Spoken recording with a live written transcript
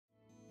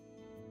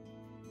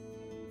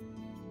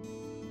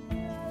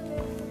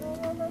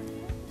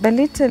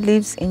Belita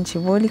lives in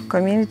Chibuli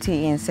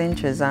community in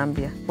central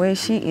Zambia, where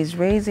she is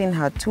raising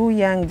her 2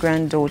 young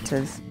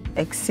granddaughters,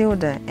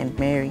 Exhildah and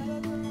Mary.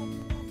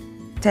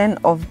 10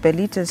 of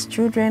Belita's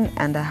children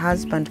and her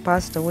husband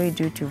passed away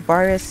due to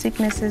various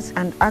sicknesses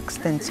and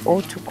accidents,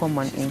 all too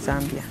common in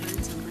Zambia.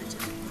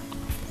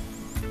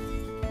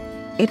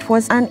 It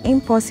was an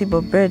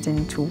impossible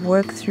burden to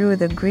work through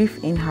the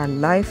grief in her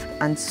life,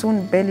 and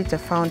soon Belita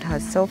found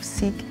herself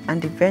sick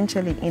and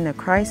eventually in a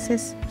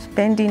crisis,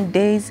 spending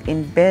days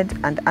in bed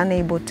and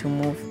unable to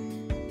move.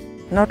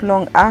 Not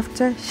long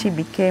after, she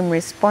became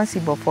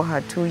responsible for her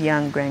 2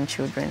 young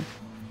grandchildren.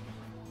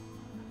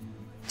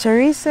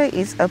 Teresa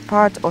is a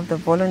part of the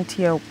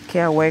volunteer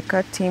care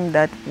worker team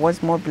that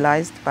was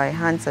mobilized by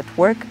Hands at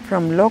Work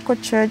from local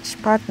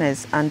church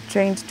partners and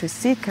trained to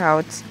seek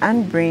out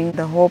and bring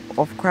the hope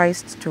of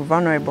Christ to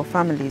vulnerable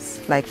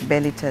families like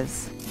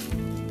Belita's.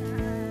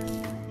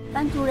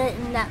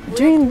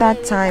 During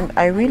that time,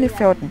 I really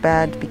felt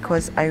bad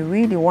because I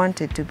really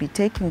wanted to be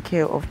taking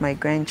care of my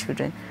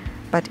grandchildren,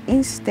 but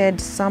instead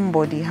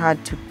somebody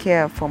had to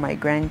care for my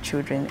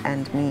grandchildren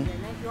and me.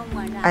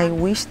 I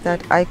wished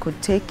that I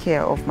could take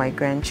care of my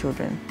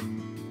grandchildren.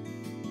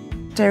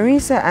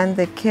 Teresa and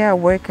the care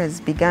workers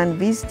began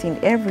visiting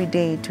every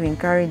day to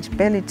encourage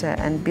Belita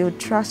and build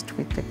trust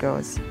with the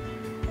girls.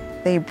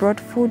 They brought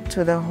food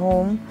to the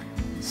home,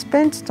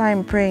 spent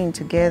time praying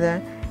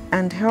together,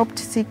 and helped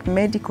seek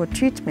medical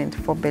treatment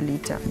for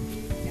Belita.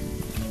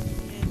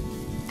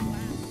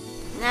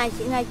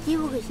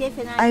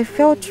 I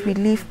felt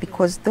relief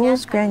because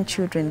those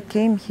grandchildren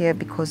came here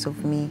because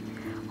of me,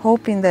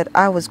 hoping that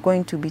I was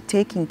going to be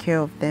taking care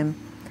of them.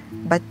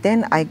 But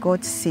then I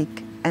got sick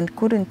and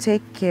couldn't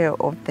take care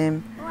of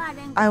them.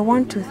 I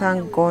want to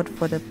thank God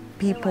for the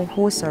people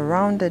who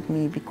surrounded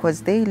me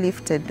because they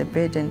lifted the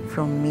burden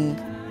from me.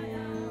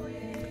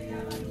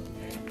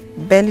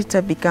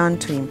 Belita began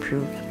to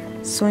improve.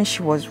 Soon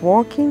she was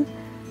walking,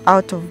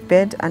 out of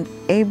bed and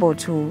able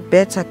to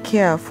better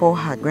care for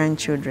her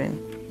grandchildren.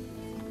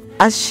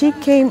 As she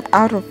came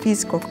out of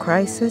physical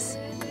crisis,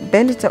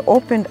 Belita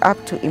opened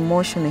up to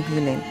emotional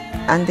healing,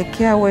 and the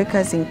care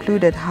workers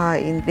included her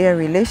in their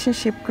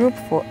relationship group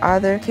for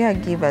other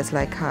caregivers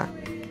like her.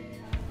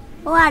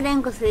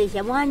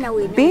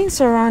 Being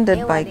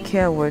surrounded by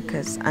care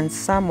workers and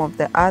some of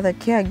the other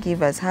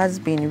caregivers has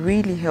been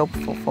really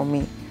helpful for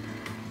me.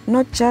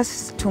 Not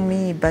just to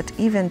me, but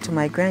even to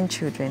my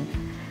grandchildren.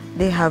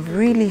 They have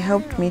really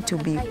helped me to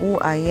be who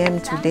I am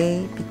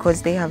today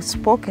because they have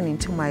spoken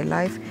into my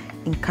life,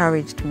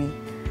 encouraged me.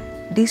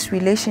 This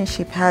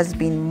relationship has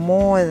been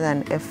more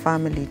than a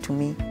family to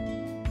me.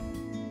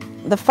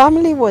 The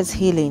family was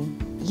healing,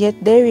 yet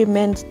they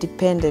remained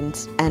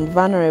dependent and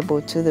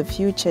vulnerable to the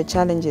future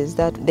challenges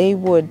that they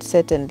would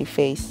certainly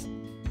face.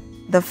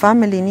 The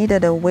family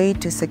needed a way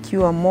to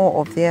secure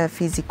more of their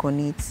physical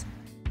needs.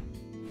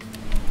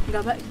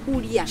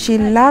 She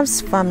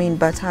loves farming,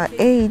 but her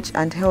age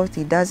and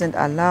health doesn't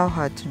allow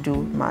her to do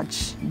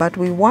much. But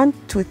we want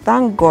to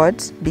thank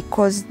God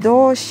because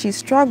though she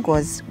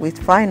struggles with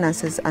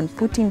finances and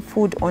putting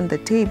food on the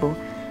table,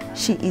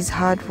 she is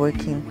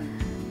hardworking.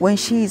 When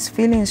she is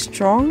feeling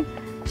strong,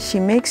 she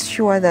makes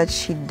sure that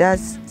she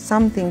does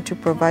something to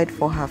provide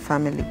for her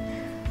family.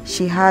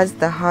 She has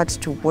the heart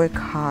to work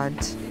hard.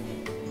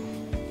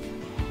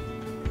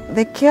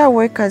 The care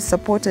workers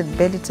supported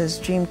Belita's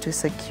dream to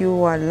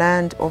secure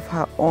land of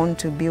her own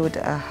to build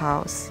a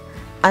house.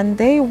 And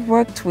they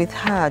worked with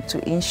her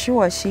to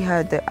ensure she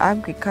had the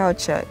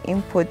agriculture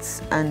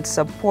inputs and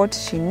support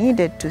she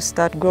needed to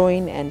start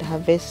growing and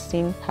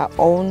harvesting her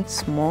own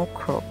small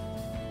crop.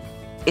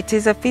 It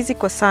is a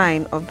physical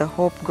sign of the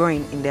hope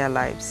growing in their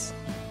lives.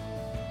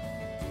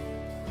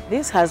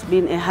 This has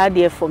been a hard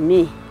year for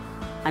me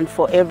and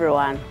for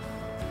everyone.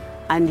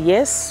 And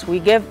yes, we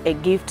gave a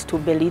gift to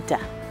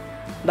Belita.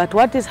 But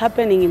what is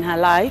happening in her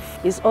life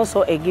is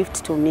also a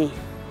gift to me.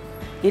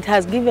 It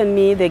has given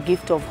me the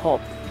gift of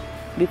hope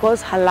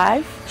because her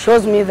life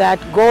shows me that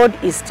God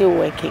is still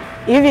working.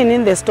 Even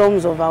in the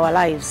storms of our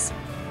lives,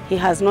 He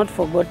has not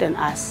forgotten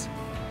us.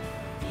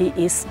 He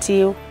is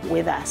still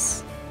with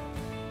us.